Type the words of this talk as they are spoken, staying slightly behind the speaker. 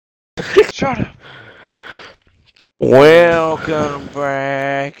Shut up. Welcome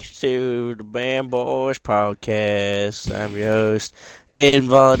back to the Band Boys podcast. I'm your host, Aiden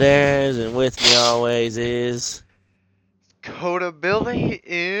Valdez, and with me always is Coda Billy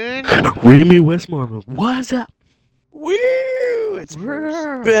in. Remy Westmore, what's up? Woo! It's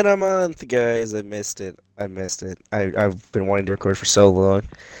been a month, guys. I missed it. I've been wanting to record for so long.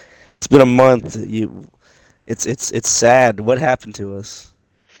 It's been a month. It's sad. What happened to us?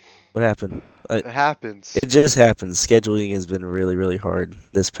 What happened? It happens. It just happens. Scheduling has been really, really hard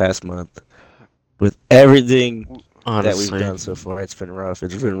this past month. With everything that we've done so far, it's been rough.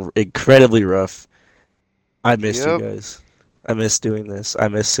 It's been incredibly rough. I miss you guys. I miss doing this. I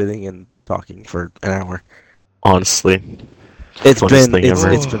miss sitting and talking for an hour. Honestly, It's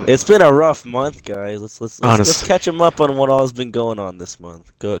been a rough month, guys. Let's catch them up on what all's been going on this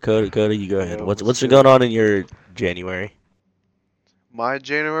month. Coda, you go ahead. What's been going on in your January? My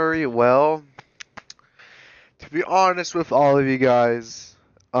January, well, to be honest with all of you guys,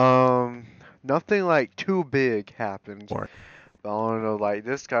 nothing like too big happened. Right. I don't know, like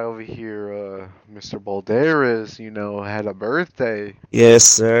this guy over here, Mr. Balderas, had a birthday. Yes,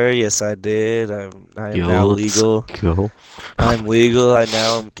 sir. Yes, I did. I am now legal. I'm legal. I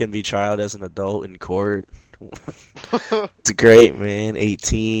now can be tried as an adult in court. It's great, man.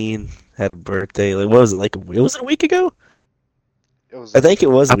 18, had a birthday. Like, what was it? Was it a week ago? I think it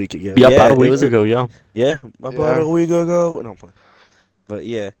was a week ago. Yeah, about a week ago. Yeah, about a week ago. No, but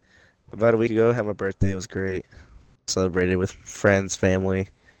yeah, about a week ago, had my birthday. It was great. Celebrated with friends, family.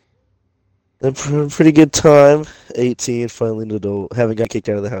 A pretty good time. 18, finally an adult. Haven't got kicked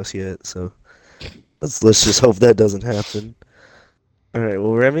out of the house yet, so let's just hope that doesn't happen. All right,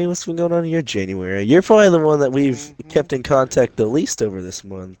 well, Remy, what's been going on in your January? You're probably the one that we've kept in contact the least over this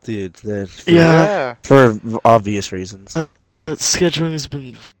month, dude. For obvious reasons. Scheduling has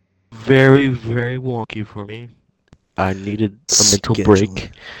been very, very wonky for me. I needed a mental break.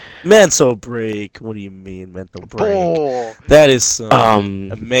 Mental break? What do you mean, mental break? Oh. That is a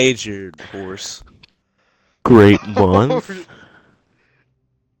major horse. Great month.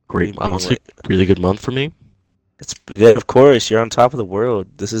 Honestly, really good month for me. Of course, you're on top of the world.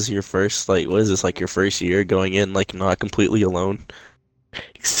 This is your first, what is this, your first year going in, not completely alone?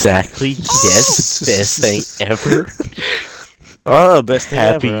 Exactly, yes, best thing ever. Oh, best thing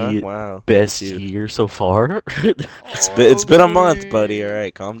Happy ever, huh? Wow. Best year so far. It's been a month, buddy. All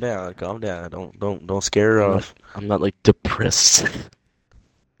right, calm down. Don't scare her off. I'm not depressed.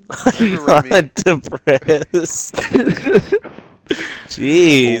 I'm not depressed.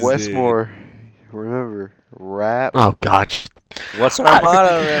 Jeez. Westmore, remember, rap. Oh gosh. What's our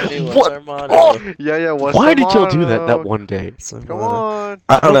motto, Randy? What's our motto? Yeah. Why did y'all do that one day? Come on.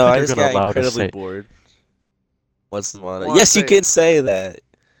 I don't know. I just got incredibly bored. What's the motto? Yes, you can say that.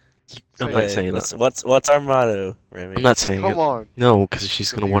 I'm not saying that. What's our motto, Remy? I'm not saying it. Come on. No, because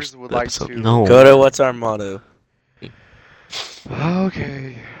she's gonna watch the episode. No. Coda, what's our motto?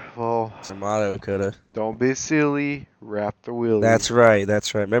 Okay. Well. What's our motto, Coda? Don't be silly. Wrap the willy. That's right.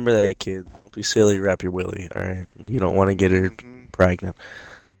 Remember that, kid. Don't be silly. Wrap your willy. All right. You don't want to get her pregnant.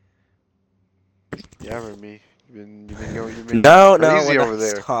 Yeah, Remy. You've been No, easy over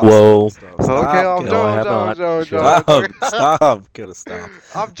there. Whoa. Okay, I'm joking. Stop. Gotta stop.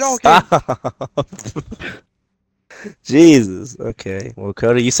 I'm joking. Stop. Jesus. Okay. Well,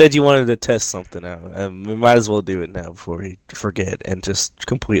 Coda, you said you wanted to test something out. We might as well do it now before we forget and just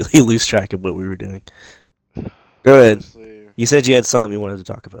completely lose track of what we were doing. Go ahead. Honestly. You said you had something you wanted to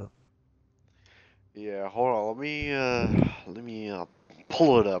talk about. Yeah, hold on. Let me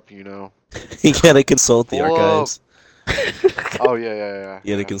pull it up. You gotta consult the archives. Oh yeah.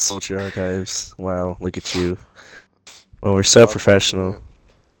 You gotta consult your archives. Wow, look at you. Well, we're so professional.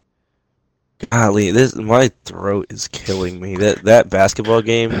 Golly, my throat is killing me. That basketball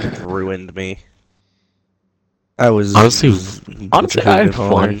game ruined me. I was honestly I had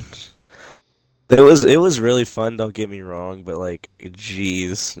fun. It was really fun. Don't get me wrong, but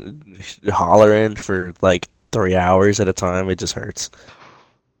jeez, hollering for 3 hours at a time, it just hurts.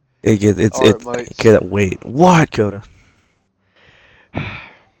 I can't wait. What, Coda?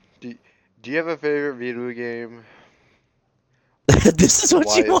 Do you have a favorite video game? This is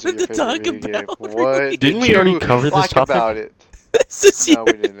what you wanted to talk about. What? Didn't we already cover this topic? About it. No,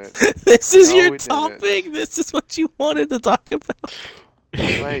 we didn't. This is your topic. This is what you wanted to talk about.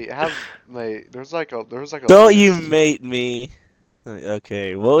 There's like a. Don't you mate me?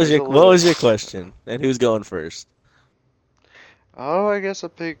 Okay. What was your question? And who's going first? Oh, I guess I'll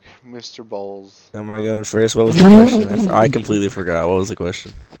pick Mr. Balls. Am I going first? What was the question? I completely forgot. What was the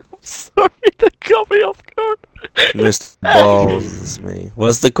question? Sorry, got me off guard. Mr. Balls is me.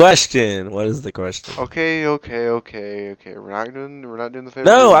 What's the question? What is the question? Okay. We're not doing the favorite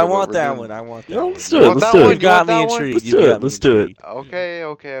No, video, I but want we're that doing... one. I want that No, one. let's You do it. want Let's that do one? it. You want that one? Intrigued. Let's You do got it. me Let's do it. intrigued.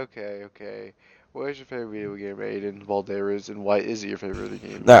 Okay. What is your favorite video game, Aiden Valderas, and why is it your favorite video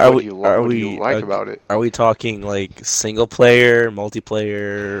game? Now, What do you like about it? Are we talking like single player,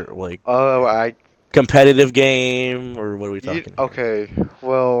 multiplayer, like Oh, competitive game, or what are we talking? okay.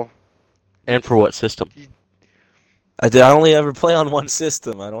 Well, And for what system? I only ever play on one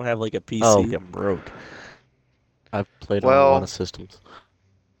system. I don't have like a PC. Oh. I'm broke. I've played on a lot of systems.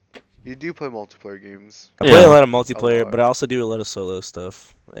 you do play multiplayer games. I play a lot of A multiplayer, lot. but I also do a lot of solo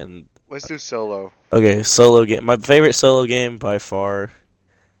stuff. And Let's do solo. okay, solo game. My favorite solo game by far.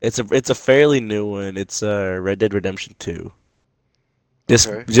 It's a fairly new one. It's Red Dead Redemption 2.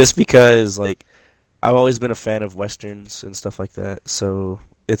 Okay. Just because like I've always been a fan of westerns and stuff like that. So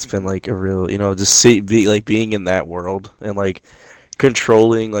it's been like a real, just being in that world and like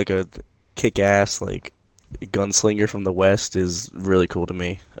controlling like a kick-ass like gunslinger from the West is really cool to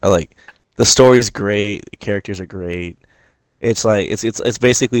me. I like the story's great, the characters are great. It's like it's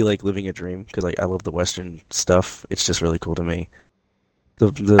basically like living a dream because like I love the Western stuff. It's just really cool to me.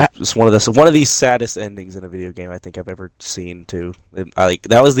 It's one of these saddest endings in a video game I think I've ever seen too.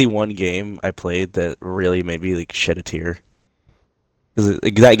 That was the one game I played that really made me like shed a tear. Because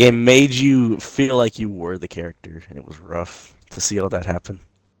that game made you feel like you were the character, and it was rough to see all that happen.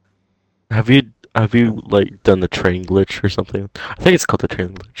 Have you like done the train glitch or something? I think it's called the train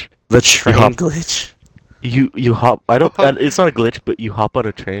glitch. The train glitch? You hop. I don't. It's not a glitch, but you hop on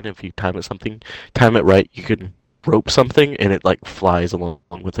a train. If you time it right, you can rope something, and it like flies along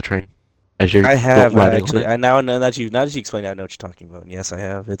with the train as you're I have riding actually. on it. I now that you explain, I know what you're talking about. And yes, I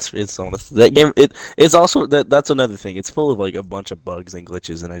have. It's almost that game. It's also that's another thing. It's full of like a bunch of bugs and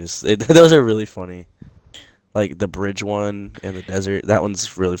glitches, and those are really funny. Like the bridge one in the desert, that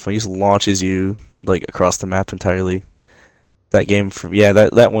one's really funny. It just launches you like across the map entirely. That game,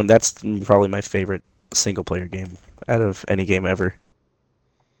 that one, that's probably my favorite single player game out of any game ever.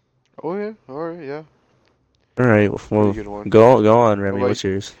 Oh yeah, alright, yeah. All right, well, Good one. go on, Remy. What about- What's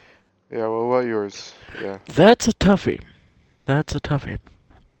yours? Yeah, what about yours? Yeah. That's a toughie.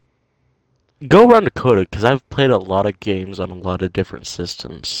 Go run the coda, because I've played a lot of games on a lot of different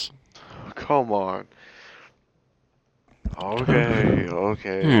systems. Come on. Okay.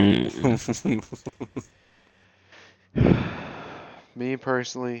 Me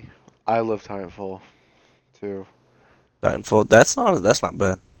personally, I love Titanfall too. Titanfall. That's not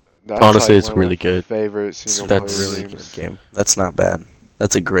bad. That's Honestly, like it's one of my really good. favorite single That's player Really good games. game. That's not bad.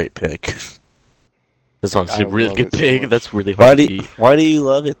 That's a great pick. That's honestly I a really love good it so pick. much. That's really hard to beat. Why do you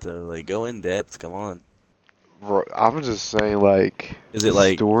love it though? Like, go in depth. Come on. Bro, I'm just saying, like, Is it the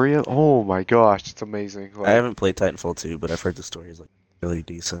like? story? Oh my gosh, it's amazing. Like, I haven't played Titanfall 2, but I've heard the story is like really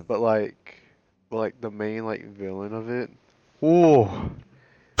decent. but like the main like villain of it. Ooh,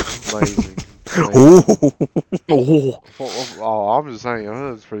 amazing. Ooh. Oh, I'm just saying,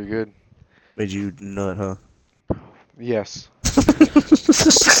 it's pretty good. Made you nut, huh? Yes.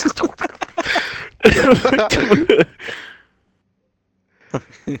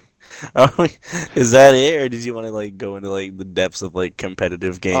 Is that it, or did you want to like go into like the depths of like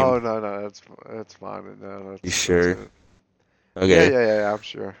competitive game? Oh no, that's fine. No, You sure? That's it. Okay. Yeah, I'm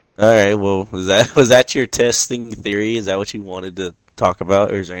sure. All right. Well, was that your testing theory? Is that what you wanted to talk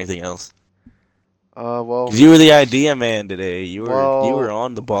about, or is there anything else? Well, 'Cause you were the idea man today. You were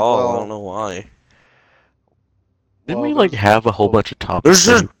on the ball. I well- don't know why. Didn't well, we like there's- have a whole bunch of topics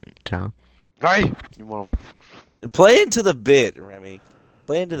There's in town? Hey, you want? Play into the bit, Remy.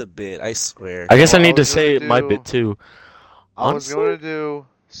 Play into the bit. I swear. I guess Well, I I need to was gonna say my do- bit too. I was going Honestly? to do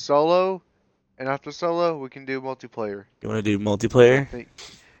solo, and after solo, we can do multiplayer. You want to do I multiplayer? think,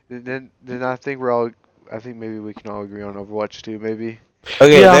 then I think we're all. I think maybe we can all agree on Overwatch 2, maybe.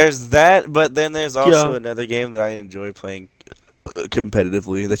 Okay, Yeah. there's that, but then there's also Yeah. another game that I enjoy playing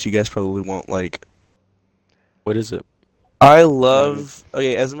competitively that you guys probably won't like. What is it? I love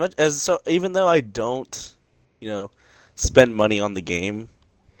as much as even though I don't, spend money on the game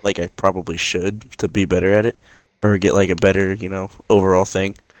like I probably should to be better at it or get like a better, overall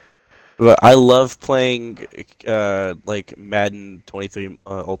thing. But I love playing like Madden 23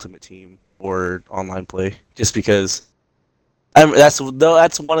 Ultimate Team or online play just because that's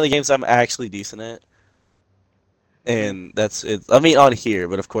one of the games I'm actually decent at. And that's it. I mean, on here,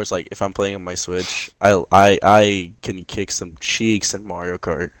 but of course, like if I'm playing on my Switch, I can kick some cheeks in Mario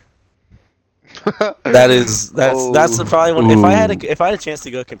Kart. That's Oh. probably one. If I had a chance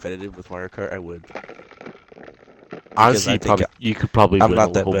to go competitive with Mario Kart, I would. Honestly, I think you could probably I'm win not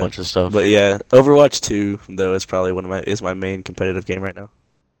a that whole bad. bunch of stuff. But yeah, Overwatch 2 though is probably is my main competitive game right now.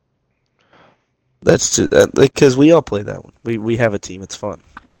 That's just, because we all play that one. We have a team. It's fun.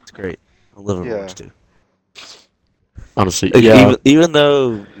 It's great. I love Yeah. Overwatch 2. Honestly, Like, yeah. even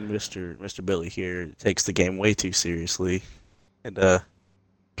though Mr. Billy here takes the game way too seriously and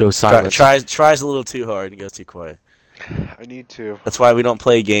Go silent. tries a little too hard and goes too quiet. I need to. That's why we don't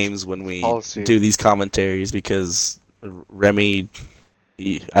play games when we Policy. do these commentaries, because Remy,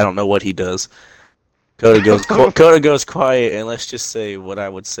 I don't know what he does. Coda goes quiet, and let's just say what I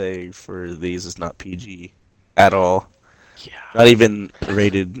would say for these is not PG at all. Yeah. Not even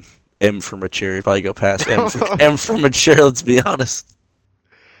rated M for mature. You'd probably go past M for mature. Let's be honest.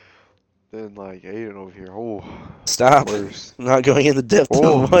 Then like Aiden over here. Oh, Stop. worse. I'm not going into depth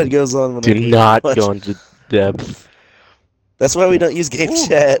Oh. on what goes on when I Do play not Overwatch. go into depth. That's why we don't use game Ooh.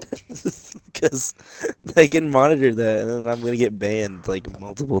 chat, because they can monitor that, and then I'm gonna get banned like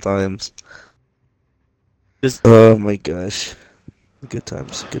multiple times. Oh my gosh, good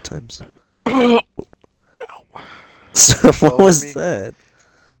times, good times. So what Well, was Remy, that?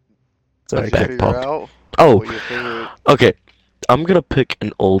 Did Sorry, you back figure pop. out Oh, what your favorite? okay. I'm gonna pick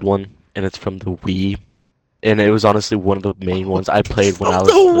an old one, and it's from the Wii. And it was honestly one of the main ones I played when I was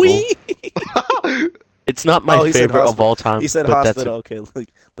the little. Wii. It's not my He said favorite of hospital. all time. He said but hospital. Okay, look,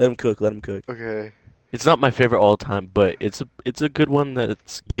 let him cook. Let him cook. Okay. It's not my favorite all time, but it's a good one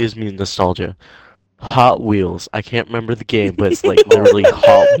that gives me nostalgia. Hot Wheels. I can't remember the game, but it's like literally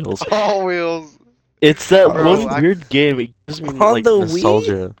Hot Wheels. All wheels. It's that Bro, one weird game. It gives me On like the Wii?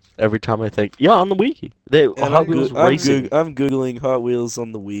 nostalgia every time I think. Yeah, on the Wii. And Hot Wheels Racing. I'm googling Hot Wheels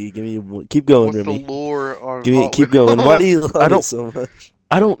on the Wii. Give me keep going, What's the Remy. lore on Hot Keep Wheels? going. Why do you I love don't- it so much?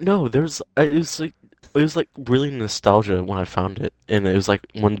 I don't know. It was like really nostalgia when I found it, and it was like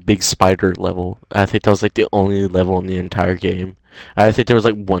one big spider level. I think that was like the only level in the entire game. I think there was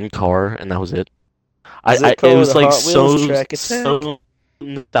like one car, and that was it. Is it It called was like Hot Wheels Track Attack? so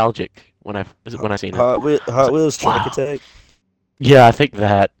nostalgic when I seen it. Hot Wheels Track Wow. Attack. Yeah, I think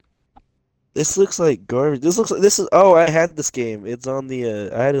that. This looks like garbage. This is. Oh, I had this game. It's on the.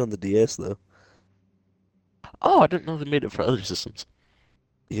 I had it on the DS though. Oh, I didn't know they made it for other systems.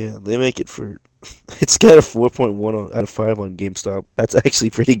 Yeah, they make it for. It's got a 4.1 out of 5 on GameStop. That's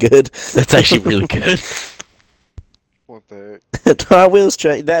actually pretty good. That's actually really good. What the Hot Wheels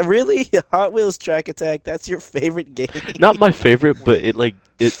Track. That really Hot Wheels Track Attack. That's your favorite game. Not my favorite, but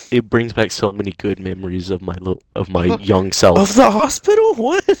it brings back so many good memories of my young self. Of the hospital?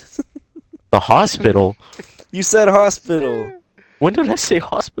 What? The hospital. You said hospital. When did I say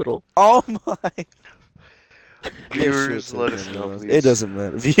hospital? Oh my. Viewers, let us know, please. It doesn't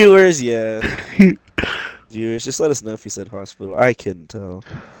matter. Viewers, yeah. Viewers, just let us know if you said hospital. I couldn't tell.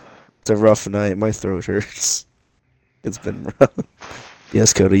 It's a rough night. My throat hurts. It's been rough.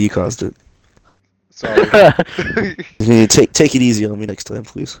 Yes, Coda, you caused it. Sorry. Take it easy on me next time,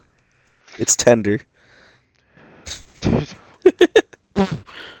 please. It's tender.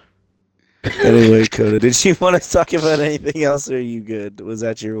 Anyway, Coda, did you want to talk about anything else, or are you good? Was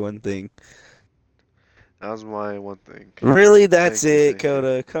that your one thing? That was my one thing. Really? That's Thank you, it, thank you.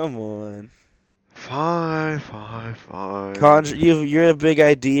 Coda? Come on. Fine. You're a big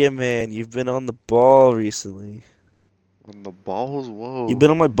idea man. You've been on the ball recently. On the balls, whoa. You've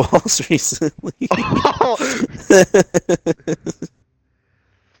been on my balls recently.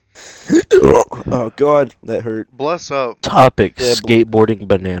 Oh God, that hurt. Bless up. Topic: Yeah, skateboarding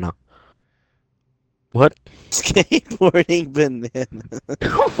banana. What? Skateboarding banana.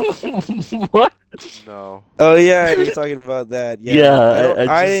 What? No. Oh yeah, you're talking about that. Yeah, Yeah, I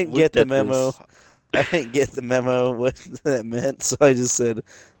just didn't get looked the at memo. this. I didn't get the memo what that meant, so I just said,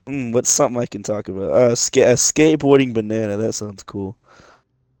 "What's something I can talk about?" A skateboarding banana. That sounds cool.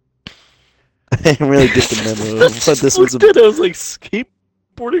 I didn't really get the memo, but this was. Looked at it, I was like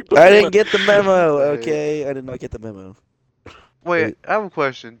skateboarding banana. I didn't get the memo. Okay, I did not get the memo. Wait, I have a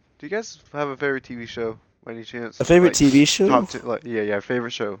question. Do you guys have a favorite TV show by any chance? A favorite Like, TV show? Top 10, like yeah, favorite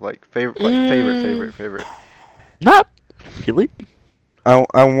show. Like favorite, favorite. Not really.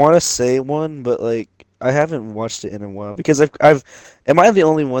 I want to say one, but like I haven't watched it in a while because I've am I the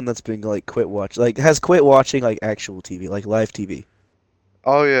only one that's been like quit watch like has quit watching like actual TV like live TV?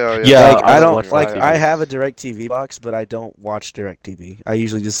 Oh yeah, Yeah, Like I I don't don't watch like live I TV. have a direct TV box, but I don't watch direct TV. I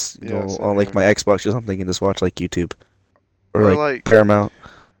usually just Yeah, go same on like here. my Xbox or something and just watch like YouTube or Or, like like- Paramount.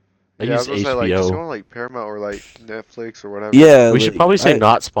 I yeah, I use was gonna say like just HBO. go on like Paramount or like Netflix or whatever. Yeah, We should like, probably say I-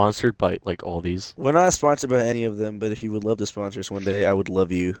 not sponsored by like all these. We're not sponsored by any of them, but if you would love to sponsor us one day, I would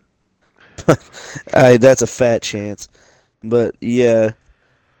love you. That's a fat chance. But yeah,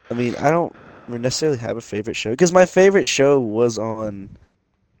 I mean, I don't. necessarily have a favorite show because my favorite show was on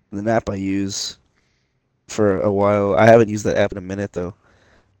the app I use for a while. I haven't used that app in a minute though.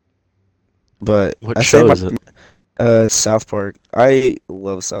 But What I say show my is it? South Park. I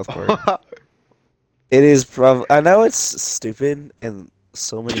love South Park. It is probably I know it's stupid in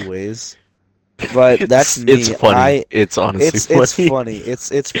so many ways, but that's It's me. funny. It's honestly It's funny. funny.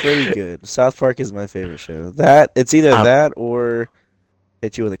 It's pretty good. South Park is my favorite show. That it's either Um, that or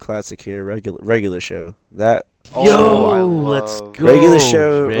hit you with a classic here, regular show. That Oh, show I Yo, let's love. regular go.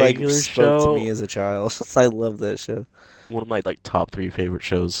 show like Regular spoke to me show. as a child. I love that show. One of my like top three favorite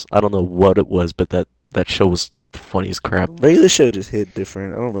shows. I don't know what it was, but that show was funny as crap. Regular show just hit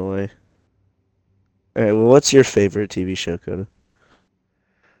different. I don't know why. All right, well, what's your favorite TV show, Coda?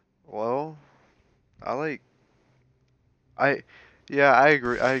 Well, I like. I. Yeah, I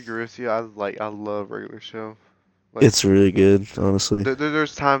agree. I agree with you. I love regular show. Like, It's really good, honestly.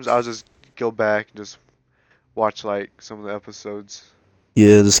 there's times I'll just go back and just watch like some of the episodes.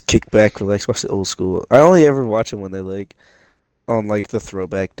 Yeah, just kick back, relax, watch the old school. I only ever watch them when they're like on like the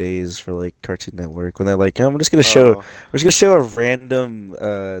throwback days for like Cartoon Network when they're like, I'm just gonna show, Oh, we're just gonna show a random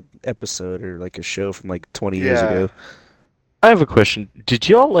episode or like a show from like 20 years yeah. ago. I have a question. Did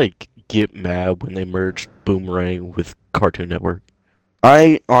y'all like get mad when they merged Boomerang with Cartoon Network?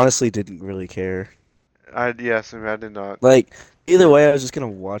 I honestly didn't really care. Yes, I mean, I did not. Like either way, I was just gonna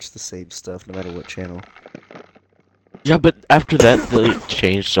watch the same stuff no matter what channel. Yeah, but after that they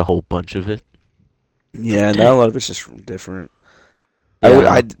changed a whole bunch of it. Yeah, now a lot of it's just different.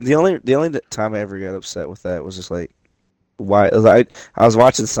 Yeah. The only time I ever got upset with that was just like why I was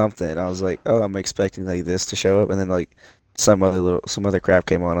watching something and I was like, oh, I'm expecting like this to show up, and then like some other crap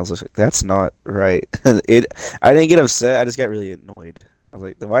came on. I was just like, that's not right. I didn't get upset. I just got really annoyed. I was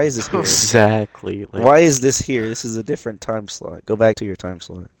like, why is this here? Exactly. Like, Why is this here? This is a different time slot. Go back to your time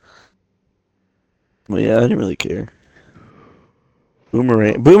slot. Well, yeah, I didn't really care.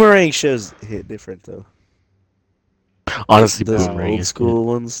 Boomerang shows hit different though. honestly, Those Boomerang old is good. school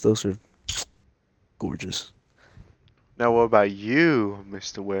ones, those are gorgeous. Now, what about you,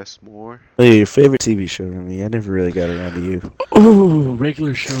 Mr. Westmore? Hey, your favorite TV show, Remy? I never really got around to you. Ooh,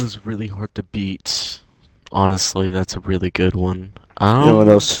 regular show is really hard to beat. Honestly, that's a really good one. You know what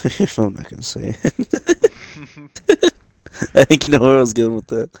else? I'm not gonna say it. I think you know where I was going with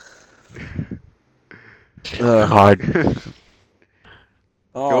that. God.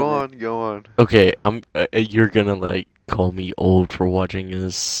 Oh, Go man. on, go on. Okay, I'm. You're gonna like call me old for watching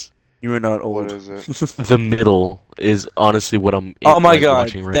this. You are not What old. is it? The Middle is hononestly what I'm Oh my like, God!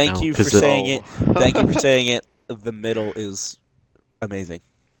 watching right Thank now you for because saying it. Oh. Thank you for saying it. The Middle is amazing.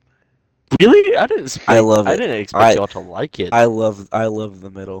 really I didn't expect I love I it. didn't expect y'all to like it. I love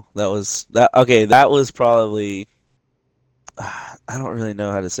The Middle. That was that. Okay, that was probably. I don't really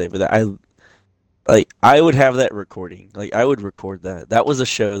know how to say, but I would have that recording. Like I would record that. That was a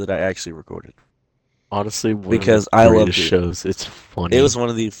show that I actually recorded Honestly, one because of the I greatest loved it. shows. It's funny. It was one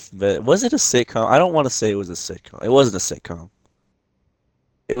of the. Was it a sitcom? I don't want to say it was a sitcom. It wasn't a sitcom.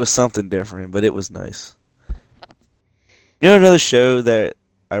 It was something different, but it was nice. You know another show that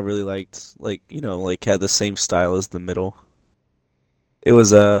I really liked, like like had the same style as The Middle. It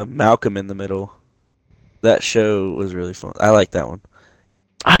was Malcolm in the Middle. That show was really fun. I like that one.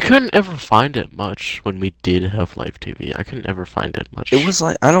 I couldn't ever find it much when we did have live TV. I couldn't ever find it much. It was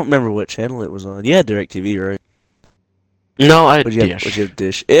like I don't remember what channel it was on. You had DirecTV, right? No, I Would you have? Would you have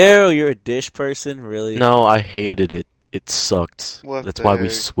Dish? Ew, you're a Dish person, really? No, I hated it. It sucked. What That's the why we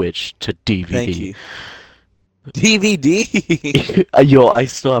heck? switched to Thank DVD. you. DVD. Yo, I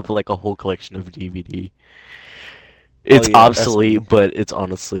still have like a whole collection of DVD. Oh It's yeah, that's me. obsolete, but it's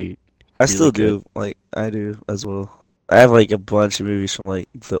honestly I really still good. do. Like I do as well. I have like a bunch of movies from like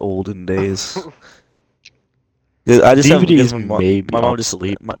the olden days. Dude, I just have because DVDs may be my mom just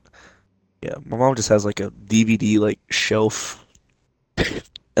obsolete. my mom just has like a DVD like shelf,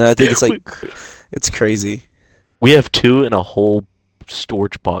 and I think it's like it's crazy. We have two in a whole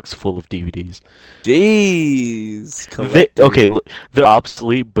storage box full of DVDs. Jeez, collector. Okay, they're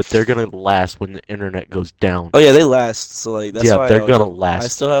obsolete, but they're gonna last when the internet goes down. Oh yeah, they last. So like that's Yeah, why they're I gonna always, I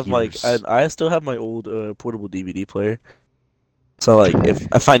last still have years. I still have my old portable DVD player. So like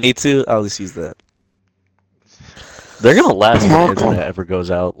if I need to, I'll just use that. They're gonna last when the internet ever goes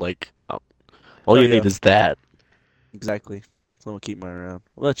out. Like, all Oh you yeah, need is that. exactly. So I'll keep mine around.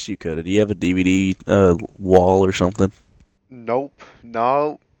 What about you, Coda? Do you have a DVD wall or something? Nope.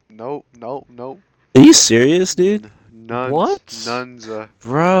 No. Nope. Nope. Nope. Are you serious, dude? Nuns. What? Nunza.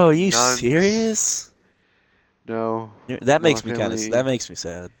 Bro, are you Nuns. serious? No. That No, makes my me kind of family. that makes me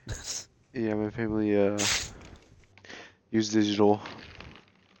sad. Yeah, my family use digital.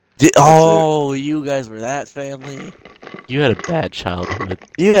 Oh, you guys were that family. You had a bad childhood.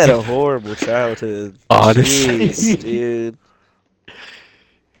 You had a horrible childhood. Honestly. Jeez, dude.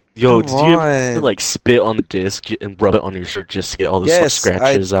 Yo, Come did you ever on. like spit on the disc and rub it on your shirt just to get all the Yes,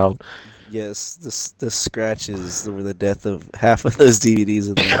 scratches out? Yes, the scratches were the death of half of those DVDs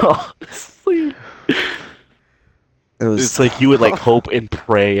in there. Honestly. It was. It's like you would like hope and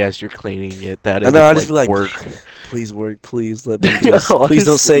pray as you're cleaning it that I it know. I would just be like, work. please work. Please let me just. Please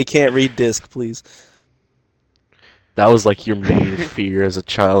don't say Honestly. can't read disc, please. That was like your main fear as a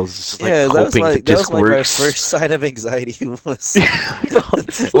child, was just like Yeah, hoping the that was disc like my works. first sign of anxiety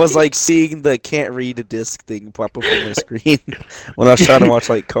was like seeing the can't read a disc thing pop up on my screen when I was trying to watch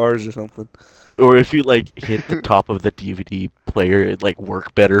like Cars or something. Or if you like hit the top of the DVD player, it'd like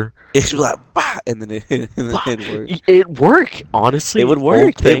work better. It's like bah, and then it'd work. It work, honestly. It would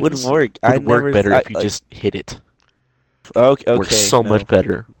work. It would work. It would work better if you just hit it. Okay, It works so much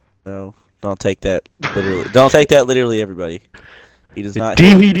better. No, don't take that literally. Don't take that literally, everybody. He does not.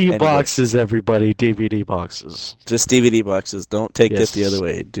 DVD boxes, everybody. DVD boxes. Just DVD boxes. Don't take Yes. this the other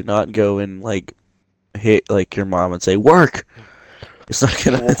way. Do not go and like hit like your mom and say work. It's not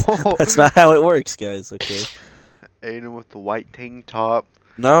gonna. Whoa. That's not how it works, guys. Okay. Aiden with the white tank top.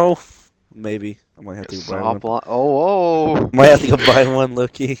 No. Maybe I might have to buy one. Oh. Might have to go buy one,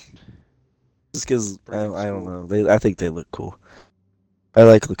 Loki. Just because I don't know. I think they look cool. I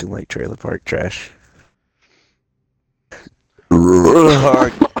like looking like trailer park trash.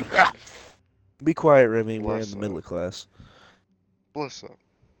 Be quiet, Remy. We're in the middle of class. Bless up.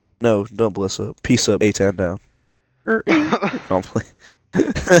 No, don't bless up. Peace up. A-Town down. Don't play.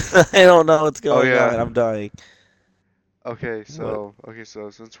 I don't know what's going on. I'm dying. Okay, so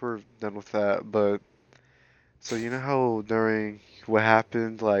since we're done with that, but so you know how during what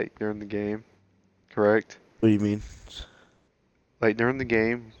happened like during the game, correct? What do you mean? Like during the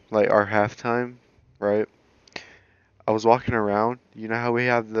game, like our halftime, right? I was walking around. You know how we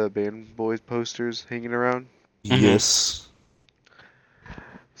have the Band Boys posters hanging around? Yes.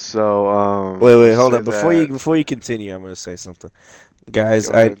 So wait, hold on. Before you continue, I'm gonna say something. Guys,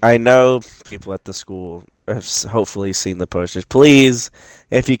 I know people at the school have hopefully seen the posters. Please,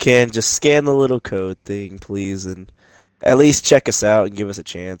 if you can, just scan the little code thing, please, and at least check us out and give us a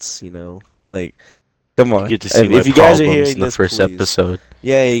chance. You know, like, come on. You get to see if you guys are hearing in the this, first please. episode.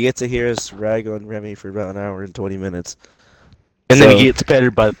 Yeah, you get to hear us rag on Remy for about an hour and 20 minutes. And then it gets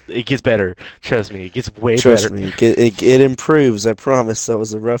better, but it gets better. Trust me, it gets way better. Trust me, it improves. I promise. That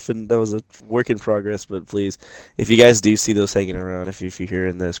was a work in progress. But please, if you guys do see those hanging around, if you're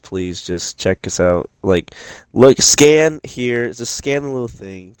hearing this, please just check us out. Like, look, scan here. Just scan the little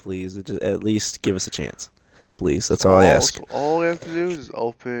thing, please. Just at least give us a chance, please. That's all I ask. So all we have to do is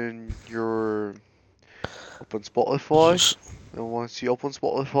open Spotify, and once you open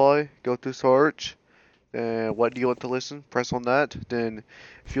Spotify, go to search. And what do you want to listen? Press on that. Then,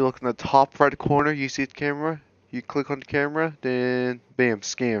 if you look in the top right corner, you see the camera. You click on the camera. Then, bam,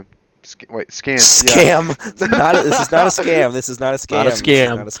 scan. Scan. Scam. Yeah. This is not a scam. This is not a scam. Not a scam.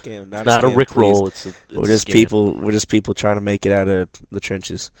 Not a scam. It's not a Rickroll. We're just people. We're just people trying to make it out of the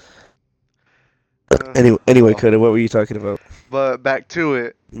trenches. Anyway, Coda, what were you talking about? But back to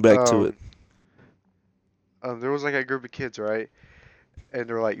it. Back to it. There was like a group of kids, right? And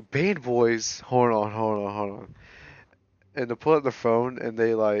they're like, Band Boys, hold on. And they pull out their phone and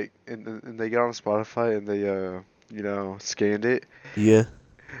they like, and they get on Spotify and they, scanned it. Yeah.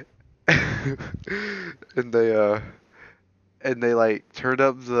 and they like turned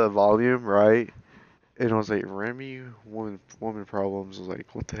up the volume, right? And I was like, Remy, woman problems. I was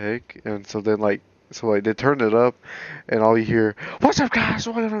like, what the heck? And so then they turned it up, and all you hear, "What's up, guys?"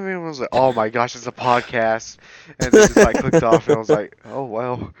 What up, man? I was like, "Oh my gosh, it's a podcast!" And then just like clicked off, and I was like, "Oh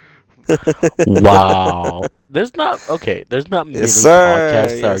well." Wow. There's not many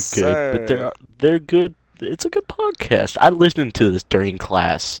podcasts that are good, but they're good. It's a good podcast. I listen to this during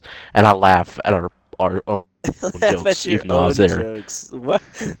class, and I laugh at our own jokes, even though I was there. Jokes. What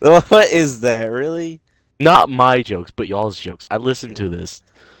is that? Really? Not my jokes, but y'all's jokes. I listen to this.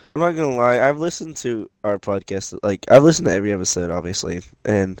 I'm not gonna lie. I've listened to our podcast. Like, I've listened to every episode, obviously,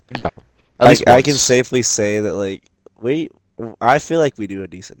 and I can safely say that I feel like we do a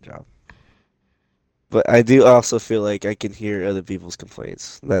decent job. But I do also feel like I can hear other people's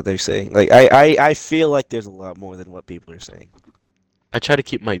complaints that they're saying. Like, I feel like there's a lot more than what people are saying. I try to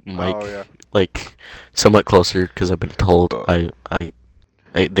keep my mic somewhat closer because I've been told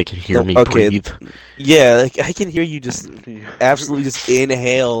they can hear me breathe. Yeah, like I can hear you just absolutely just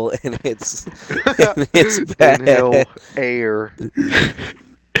inhale, and it's bad. Inhale air.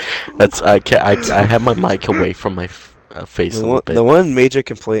 I have my mic away from my face a The little one, the bit. one major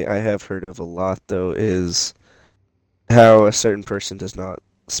complaint I have heard of a lot, though, is how a certain person does not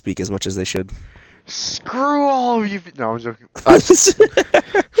speak as much as they should. Screw all of you. No, I'm joking.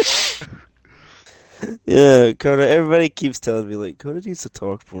 Yeah, Coda. Everybody keeps telling me like Coda needs to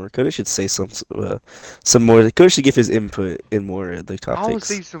talk more. Coda should say some more. Coda should give his input in more of the I will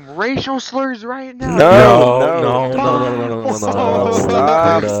say topics. some racial slurs right now. No, No, no, no, no, no, no, no, no, stop, no,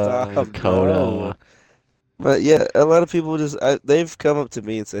 stop, Coda, stop, no. Coda. But yeah, a lot of people they've come up to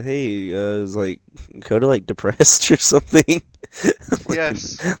me and said, "Hey, is like Coda like depressed or something?" Like,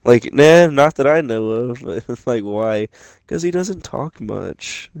 Yes. like, nah, not that I know of. But like, why? Because he doesn't talk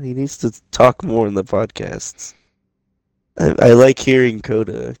much. He needs to talk more in the podcasts. I like hearing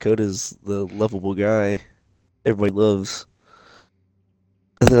Coda. Coda's the lovable guy everybody loves.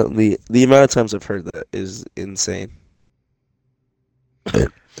 The amount of times I've heard that is insane.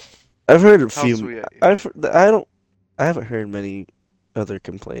 I've heard a How few. sweet. I haven't heard many other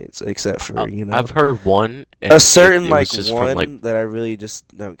complaints except for I've heard one, a and certain it like was just one from like that I really just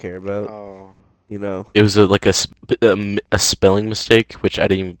don't care about. Oh. it was a spelling mistake, which I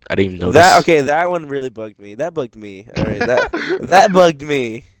didn't even That notice. okay, that one really bugged me. That bugged me. All right, that bugged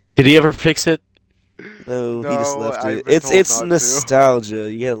me. Did he ever fix it? No, he just No, left I've it. been It's told not to.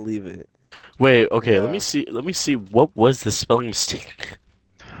 nostalgia. You gotta leave it. Wait, okay, Yeah. let me see what was the spelling mistake.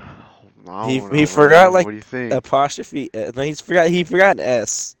 I He don't know, forgot man. like What do you think? apostrophe. No, he forgot an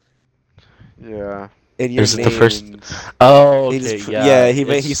S Yeah. in your Is it name. the first? And Oh, He okay, just yeah. he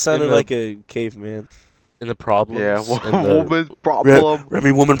It's sounded in the like a caveman. in the yeah, problems and the woman problem.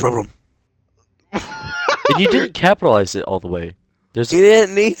 Remy woman problem. and you didn't capitalize it all the way. There's He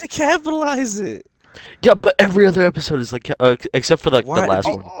didn't need to capitalize it. yeah, but every other episode is like except for like the Why? last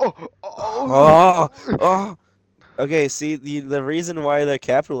Oh, one. Oh, oh. Okay, see, the reason why they're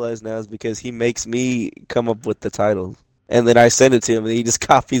capitalized now is because he makes me come up with the title. And then I send it to him, and he just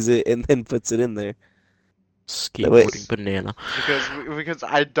copies it and then puts it in there. Skateboarding banana. because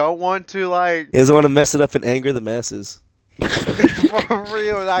I don't want to like He doesn't want to mess it up and anger the masses. for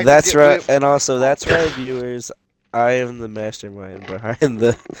real. I can That's get right, whipped. and also, that's right, viewers. I am the mastermind behind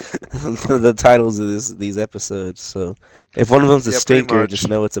the titles of these episodes. So, if one of them's a Yeah, pretty stinker, much. just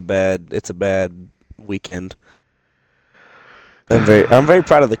know it's a bad weekend. I'm very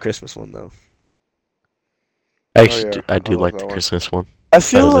proud of the Christmas one though. Actually, yeah, I I do love like that the one. Christmas one. I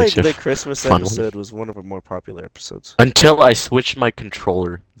feel was like actually the Christmas fun one. episode was one of our more popular episodes. Until I switched my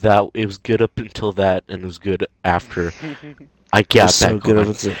controller, that it was good up until that, and it was good after I got Just so back good on.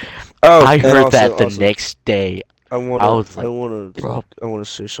 of it. Oh, I and heard that the also, next day. I I was like, bro, wanna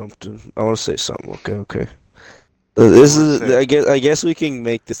say something. I wanna say something. Okay. This What is. is it? I guess we can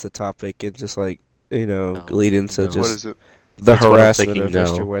make this a topic and just like no, lead into no. What just is it? the That's what I'm harassment thinking, of no.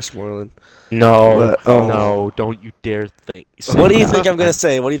 Mr. Westmoreland. No, But, no, don't you dare think. What do you that. think I'm gonna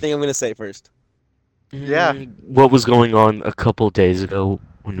say? What do you think I'm gonna say first? Yeah. What was going on a couple days ago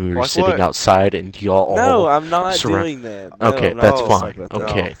when we were Like sitting what? outside and y'all No, all I'm not surround- doing that. Okay, No, that's let's talk fine. about that.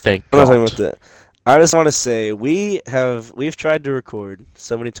 Okay, thank I'm not talking God. about that. I just want to say we've tried to record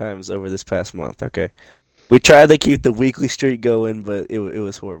so many times over this past month. Okay, we tried to keep the weekly streak going, but it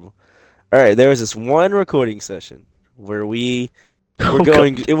was horrible. All right, there was this one recording session where we were Oh,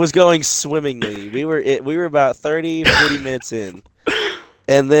 going. God. It was going swimmingly. We were about 30, 40 minutes in,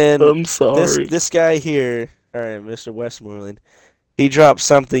 and then I'm sorry. this guy here, all right, Mr. Westmoreland, he dropped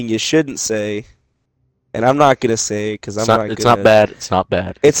something you shouldn't say. And I'm not gonna say because I'm not. It's not bad. It's not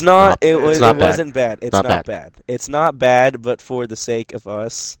bad. It's not. It It's was. not It bad. wasn't bad. It's Not not bad. It's not bad. But for the sake of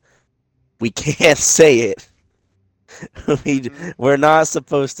us, we can't say it. We're not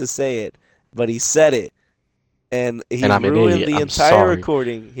supposed to say it, but he said it, and he And I'm an ruined idiot. the I'm entire sorry.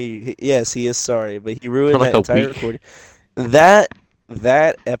 recording. Yes, he is sorry, but he For ruined like that a entire week. recording.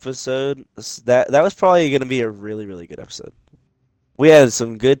 That episode, that was probably gonna be a really really good episode. We had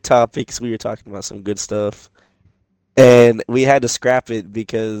some good topics. We were talking about some good stuff. And we had to scrap it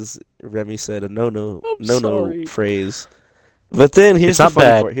because Remy said a no sorry. phrase. But then here's It's the not funny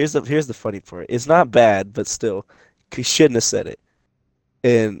bad. part. Here's the funny part. It's not bad, but still, he shouldn't have said it.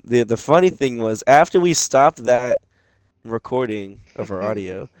 And the funny thing was, after we stopped that recording of our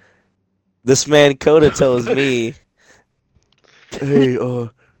audio, this man Coda tells me, "Hey,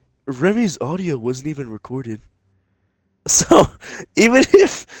 Remy's audio wasn't even recorded." So, even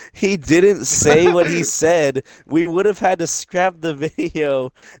if he didn't say what he said, we would have had to scrap the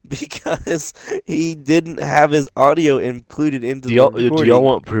video because he didn't have his audio included into Do the y'all recording.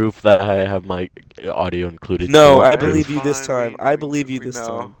 want proof that I have my audio included? Do No, y'all want I proof? believe you this Fine, time. I believe you we this know.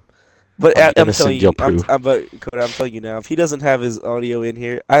 time. But I'm I'm gonna telling send y'all you, proof. but Coda, I'm telling you now, if he doesn't have his audio in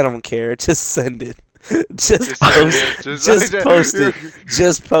here, I don't care. Just send it. Just Just say post. it. Just post it. You're-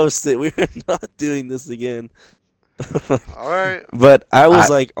 Just post it. We're not doing this again. All right. But I was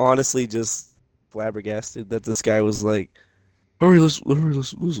I like, honestly, just flabbergasted that this guy was like, "Hurry, let's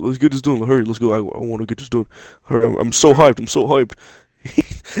get this done. Hurry, let's go. I want to get this done. Hurry, I'm so hyped. I'm so hyped."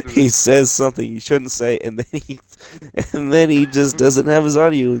 He says something he shouldn't say, and then he just doesn't have his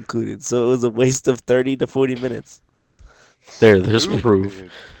audio included. So it was a waste of 30 to 40 minutes. there's proof.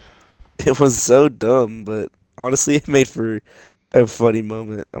 Stupid. It was so dumb, but honestly, it made for a funny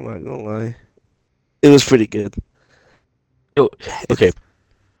moment. I'm not gonna lie. It was pretty good. Yo, okay,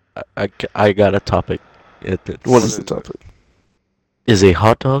 I got a topic. What is is the it? topic? Is a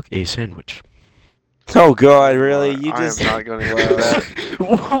hot dog a sandwich? Oh God, really? You I am just not gonna answer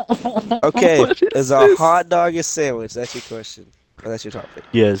that. okay? What Is a this? hot dog a sandwich? That's your question. Or that's your topic.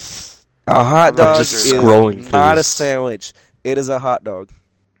 Yes. A hot I'm not dog just is scrolling through not a this. sandwich. It is a hot dog.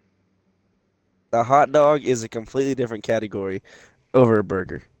 A hot dog is a completely different category over a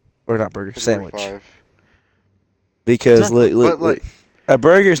burger, or not burger, Category sandwich. 5. Because Exactly. look, But like, a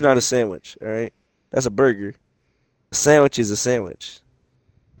burger is not a sandwich. All right, that's a burger. A sandwich is a sandwich.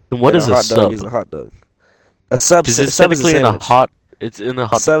 Then what And is a a hot dog sub? is a hot dog. A sub, Because it's sub is a technically in a sandwich. hot. It's in a A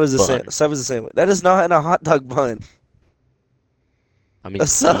hot sub is a bun. sub is a sandwich. That is not in a hot dog bun. I mean, A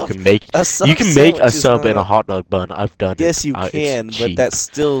sub. you can make A sub you can make a sandwich is sub in a not- hot dog bun. I've done it. Yes, you It's can, but cheap. that's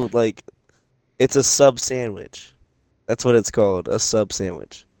still like, it's a sub sandwich. That's what it's called, a sub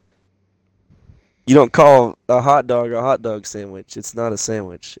sandwich. You don't call a hot dog sandwich. It's not a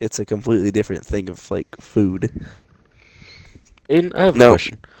sandwich. It's a completely different thing of like food. And I have a No.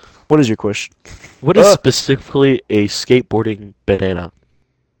 question. What is your question? What is specifically a skateboarding banana?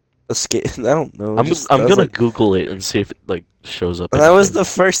 A skate? I don't know. I'm Just- I'm I was gonna like- Google it and see if it like shows up. That was anything. the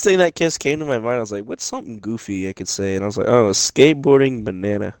first thing that just came to my mind. I was like, what's something goofy I could say? And I was like, oh, a skateboarding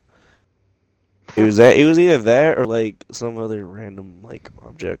banana. It was either that or like some other random like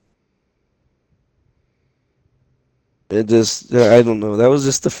object. It just I don't know. That was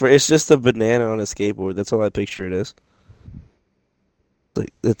just it's just a banana on a skateboard. That's all I picture it as.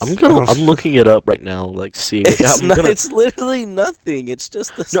 Like it's I'm looking it up right now. Like, see. It's I'm not. gonna. It's literally nothing. It's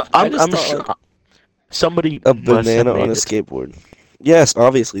just a. No, I I'm just I'm thought, sure like, somebody a must have banana made on a it. skateboard. Yes,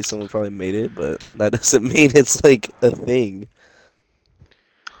 obviously someone probably made it, but that doesn't mean it's like a thing.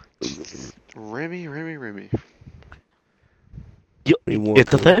 Remy. You want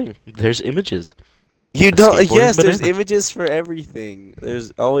It's a to. thing. There's images. You A don't. skateboarding Yes, there's banana. images for everything.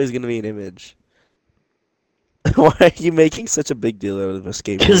 There's always gonna be an image. Why are you making such a big deal out of a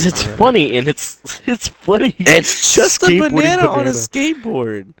skateboard? Because it's banana? funny and it's funny. It's just a Skateboarding banana on a banana.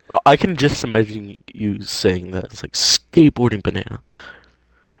 skateboard. I can just imagine you saying that. It's like skateboarding banana.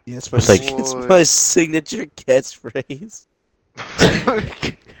 Yeah, it's It's like- it's my signature catchphrase.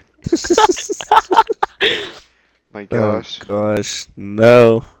 My gosh. Oh gosh,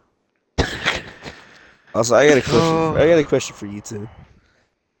 no. Also, I got a question. I got a question for you two.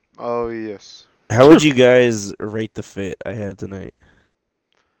 Oh yes. How would you guys rate the fit I had tonight?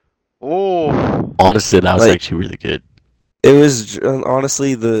 Oh. Honestly, that was Like- actually really good. It was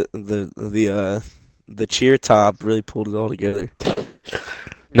honestly the cheer top really pulled it all together.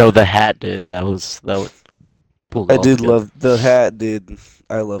 No, the hat did. That was pulled I off did together. love the hat. Did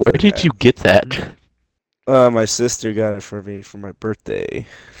I love? Where the did hat. you get that? My sister got it for me for my birthday,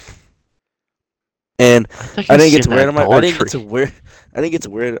 and I I didn't get to wear it on my. I didn't get to wear. I didn't get to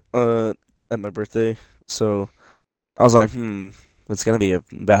wear it at my birthday, so I was like, it's gonna be a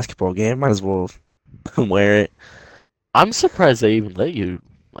basketball game. Might as well wear it. I'm surprised they even let you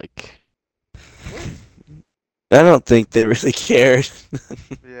like. I don't think they really cared.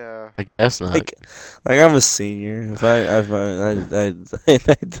 Yeah. I guess not. Like I'm a senior. If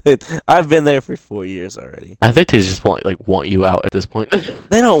I've been there for 4 years already. I think they just want you out at this point.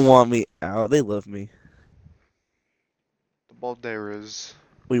 They don't want me out. They love me. The Balderas.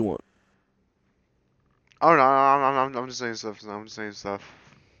 We want. Oh no, I'm just saying stuff. I'm just saying stuff.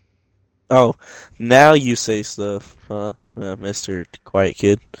 Oh, now you say stuff, huh, Mr. Quiet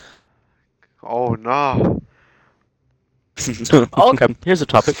Kid? Oh no. Oh, okay, here's a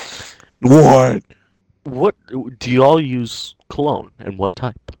topic. What? What do y'all use cologne and what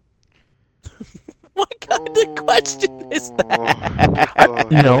type? What kind of question is that? Oh,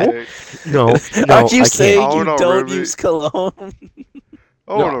 No. heck. No, Are you I saying can't. I you wanna don't really- use cologne?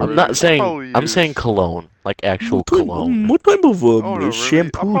 Oh, No, no, I'm really. not I'll saying. probably I'm use- saying cologne, like actual cologne. What type of Oh, no, really. I'll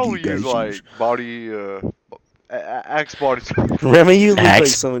shampoo do probably you guys use like body, Axe body. Remy, you look like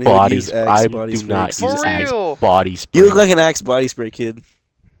Axe someone who would body use spray. Axe I body do spray. not For use Axe real? body spray. You look like an Axe body spray kid.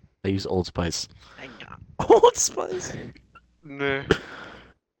 I use Old Spice. Old Spice. Nah.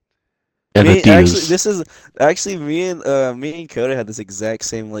 And Adidas. Me and Coda had this exact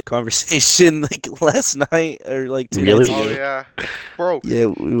same like conversation like last night or like 2 nights Really? Oh ago. yeah, bro. Yeah,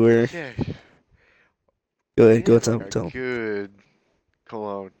 we were. Yeah, Go they ahead, go have like tell, a tell good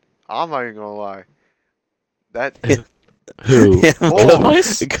cologne. I'm not even gonna lie. That him. Who? Yeah, Old oh,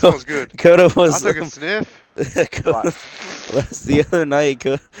 Spice? it smells good. Coda I was took a sniff. Like, Coda, the other night.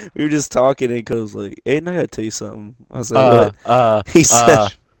 We were just talking and Coda was like, "Hey, I gotta tell you something." I was like, Uh, "What?" uh, He said, uh,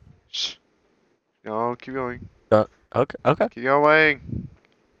 shh, shh. No, keep going. okay, okay. Keep going.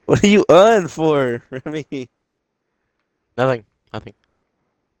 "What are you on for, Remy?" Nothing, nothing.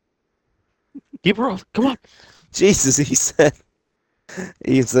 Keep rolling, come on. Jesus, Aiden,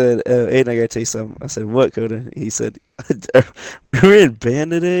 I gotta tell you something. I said, what, Coda? He said, we were in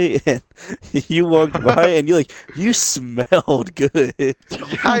band today, and you walked by, and you smelled good. Yeah,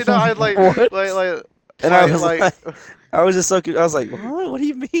 I know. I What? And I my, was like. like, I was just so, I was like, what? What do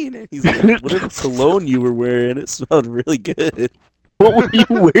you mean? And he's like, whatever cologne you were wearing, it smelled really good. What were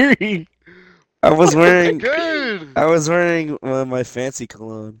you wearing? I was wearing, Good. I was wearing my fancy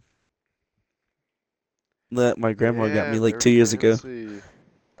cologne that my grandma got me Damn, like they're 2 years ago. fancy.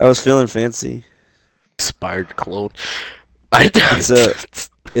 I was feeling fancy. Expired cologne. I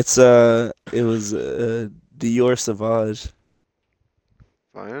It's it was Dior Sauvage.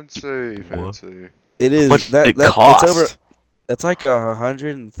 Fancy, What? fancy. It How is much did it it's over. cost? It's like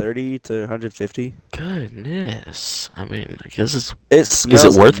 130 to 150. Goodness. I mean, I guess it's. It Is it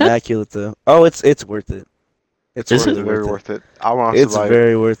smells worth it? immaculate though. Oh, it's worth it. It's Is It's it? really very worth it. worth it. I want to It's buy it.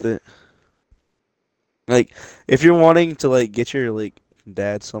 very worth it. Like if you're wanting to like get your like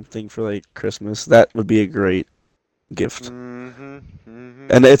dad something for like Christmas, that would be a great gift. Mm-hmm. Mm-hmm.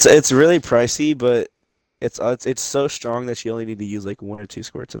 And it's really pricey, but it's so strong that you only need to use like 1 or 2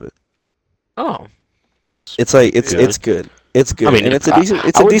 squirts of it. Oh, It's like that's Yeah. it's good. It's I good, mean, and it's I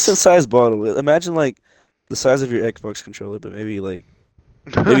a would. decent sized bottle. Imagine like the size of your Xbox controller, but maybe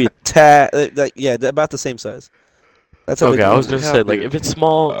a tad like yeah, about the same size. That's how big Okay, the I was bottle gonna is. say Hell, like dude. if it's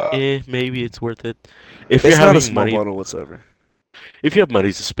small, Uh, maybe it's worth it. If you're It's not a having small money, bottle whatsoever. if you have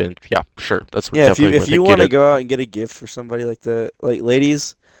money to spend, yeah, sure, that's Yeah, definitely if worth it. you Get want to it. go out and get a gift for somebody like that, like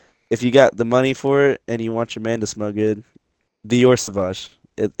ladies, if you got the money for it and you want your man to smell good, Dior Sauvage.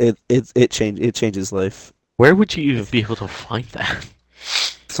 It changes life. Where would you even be able to find that?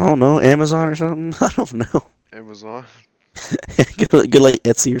 I don't know, Amazon or something. I don't know. Amazon. Get like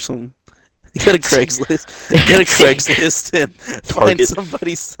Etsy or something. Go to Craigslist. Go to Craigslist and find Target,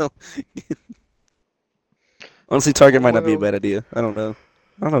 somebody some. Honestly, Target might not be a Well, bad idea. I don't know.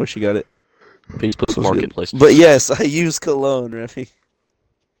 I don't know where she got it. Facebook So she- Marketplace. But yes, I use cologne, Remy.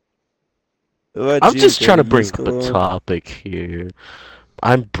 What about I'm you? just Could trying to you bring use up a cologne? topic here.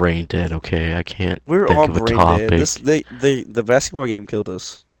 I'm brain dead, okay? I can't We're think all of a brain dead. topic. The basketball game killed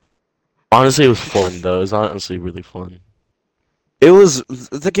us. Honestly, it was fun though. It was honestly really fun. It was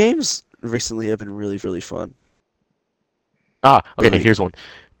the games recently have been really really fun. Ah, okay, Like here's one.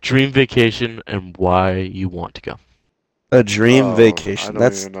 Dream vacation and why you want to go. a dream oh, I vacation.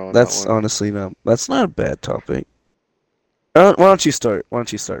 don't even know that That's one. honestly not that's not a bad topic. Why don't you start? Why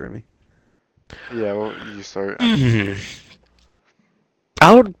don't you start, Remy? Yeah, well, you start.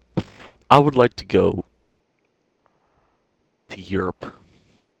 I would I would like to go to Europe.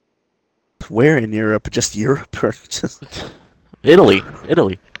 Where in Europe? Just Europe or just Italy.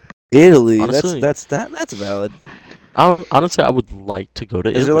 Italy. Italy? Honestly. That's valid. Honestly I would like to go to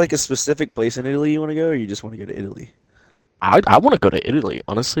Is there Italy. like a specific place in Italy you want to go, or you just want to go to Italy? I want to go to Italy.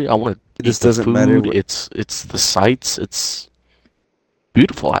 Honestly, I want It to eat just the doesn't matter food. what. It's the sights. It's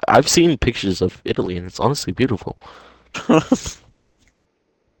beautiful. I've seen pictures of Italy and it's honestly beautiful.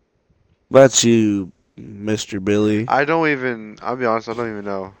 About you, Mr. Billy? I don't even. I'll be honest. I don't even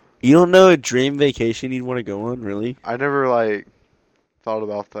know. You don't know a dream vacation you'd want to go on, really? I never like thought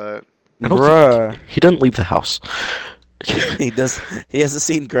about that. I don't think Bruh, he doesn't leave the house. he does. He hasn't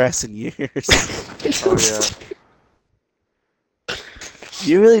seen grass in years. Oh yeah.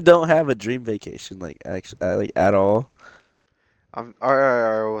 You really don't have a dream vacation, like actually, like at all. I'm. All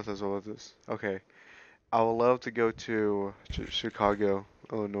right. What's this? What's this? Okay. I would love to go to Chicago,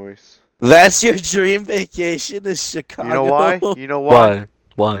 Illinois. That's your dream vacation is You know Chicago. why? You know why?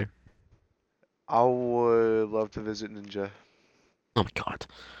 Why? Why? I would love to visit Ninja. Oh my god.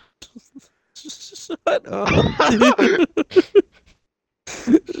 Shut up, dude.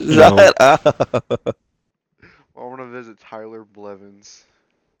 No. Shut up. I want to visit Tyler Blevins.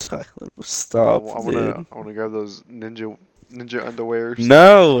 Tyler, I, stop, wa- I want to. dude. I want to grab those ninja underwears.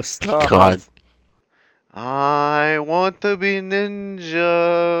 No, stop. God. I want to be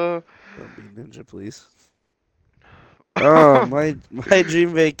ninja. Don't be ninja, please. Oh, my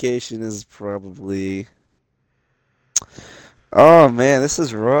dream vacation is probably. Oh man, this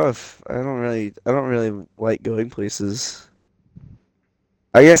is rough. I don't really like going places.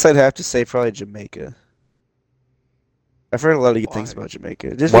 I guess I'd have to say probably Jamaica. I've heard a lot of good things Why? about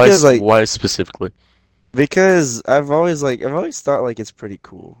Jamaica. Just Why? because Why specifically? because I've always thought like it's pretty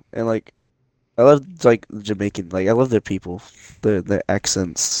cool. And like I love like Jamaican, like I love their people, their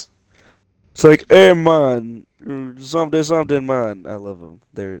accents. It's like, hey man, something something man. I love them.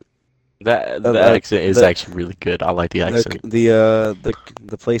 They're That uh, accent is the actually really good. I like the the accent.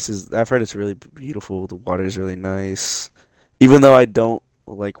 the place is. I've heard it's really beautiful. The water is really nice, even though I don't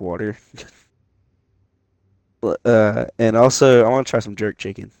like water. And also I want to try some jerk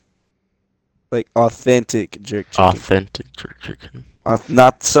chicken, like authentic jerk chicken. Authentic jerk chicken.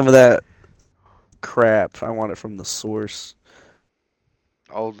 Not some of that crap. I want it from the source.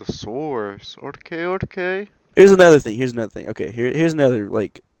 Oh, the source. Okay, okay. Here's another thing. Here's another thing. Okay, here's another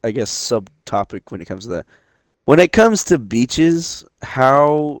like I guess subtopic when it comes to that. When it comes to beaches,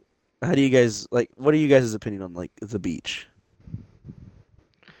 how do you guys like? What are you guys' opinion on like the beach?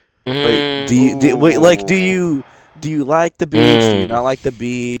 Like, Mm, wait like Ooh. do you like the beach? Do you mm. not like the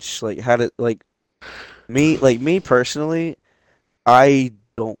beach? Like how to like me personally, I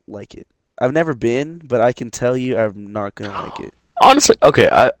don't like it. I've never been, but I can tell you I'm not gonna like it. Honestly, okay.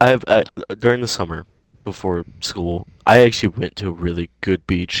 I've during the summer before school, I actually went to a really good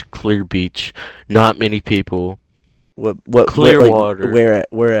beach, clear beach, not many people, Where clear like water. where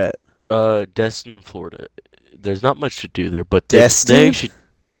at? Destin, Florida. There's not much to do there, but Destin?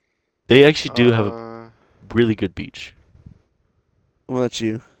 they actually do have a Uh, really good beach. What about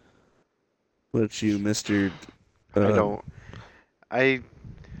you? What about you, Mr. I Um don't. I.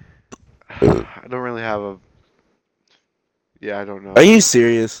 I don't really have a. Yeah, I don't Are know. you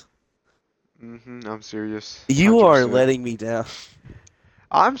serious? I'm serious. You are 100%. letting me down.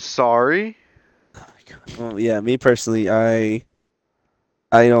 I'm sorry. Well, yeah, me personally, I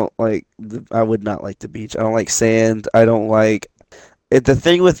don't like I would not like the beach. I don't like sand. I don't like it. The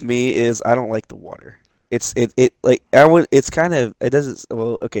thing with me is I don't like the water. It like I would. It's kind of it doesn't.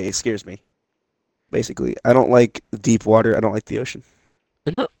 Well, okay, it scares me. Basically, I don't like deep water. I don't like the ocean.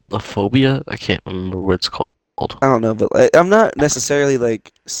 Isn't that a phobia? I can't remember what it's called. I don't know, but I'm not necessarily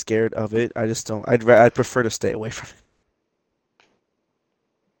like scared of it. I just don't. I'd prefer to stay away from it.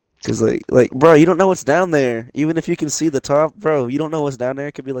 Cause bro, you don't know what's down there. Even if you can see the top, bro, you don't know what's down there.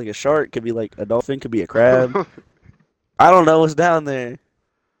 It could be like a shark, could be like a dolphin, could be a crab. I don't know what's down there.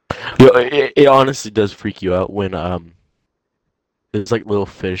 It honestly does freak you out when there's like little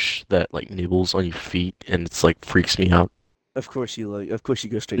fish that like nibbles on your feet, and it's like freaks me out. Of course you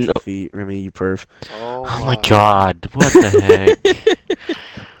go straight to No, the feet, Remy, you perv. Oh oh my my. God, what the heck?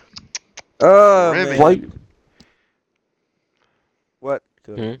 Oh Remy. Why? man, what?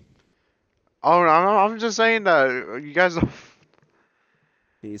 Go ahead. Hmm? Oh, I'm just saying that you guys.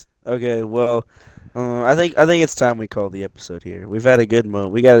 Jeez. Okay, well, I think it's time we call the episode here. We've had a good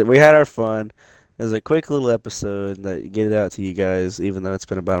moment. We had our fun. It was a quick little episode that get it out to you guys, even though it's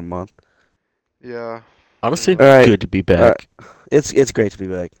been about a month. Yeah, pretty Honestly, All much. right, good to be uh, back. it's great to be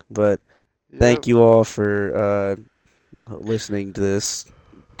back. But Yep. thank you all for listening to this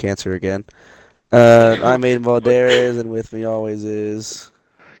cancer again. I'm Aiden What? Valderes, and with me always is.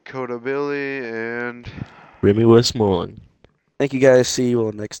 Coda Billy and. Remy Westmoreland. Thank you guys. See you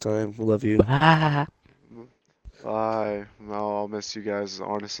all next time. We love you. Bye. Bye. No, I'll miss you guys.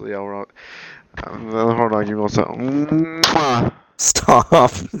 Honestly, I'll. Hold on, give me one second.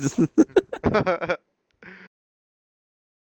 Stop. Mwah.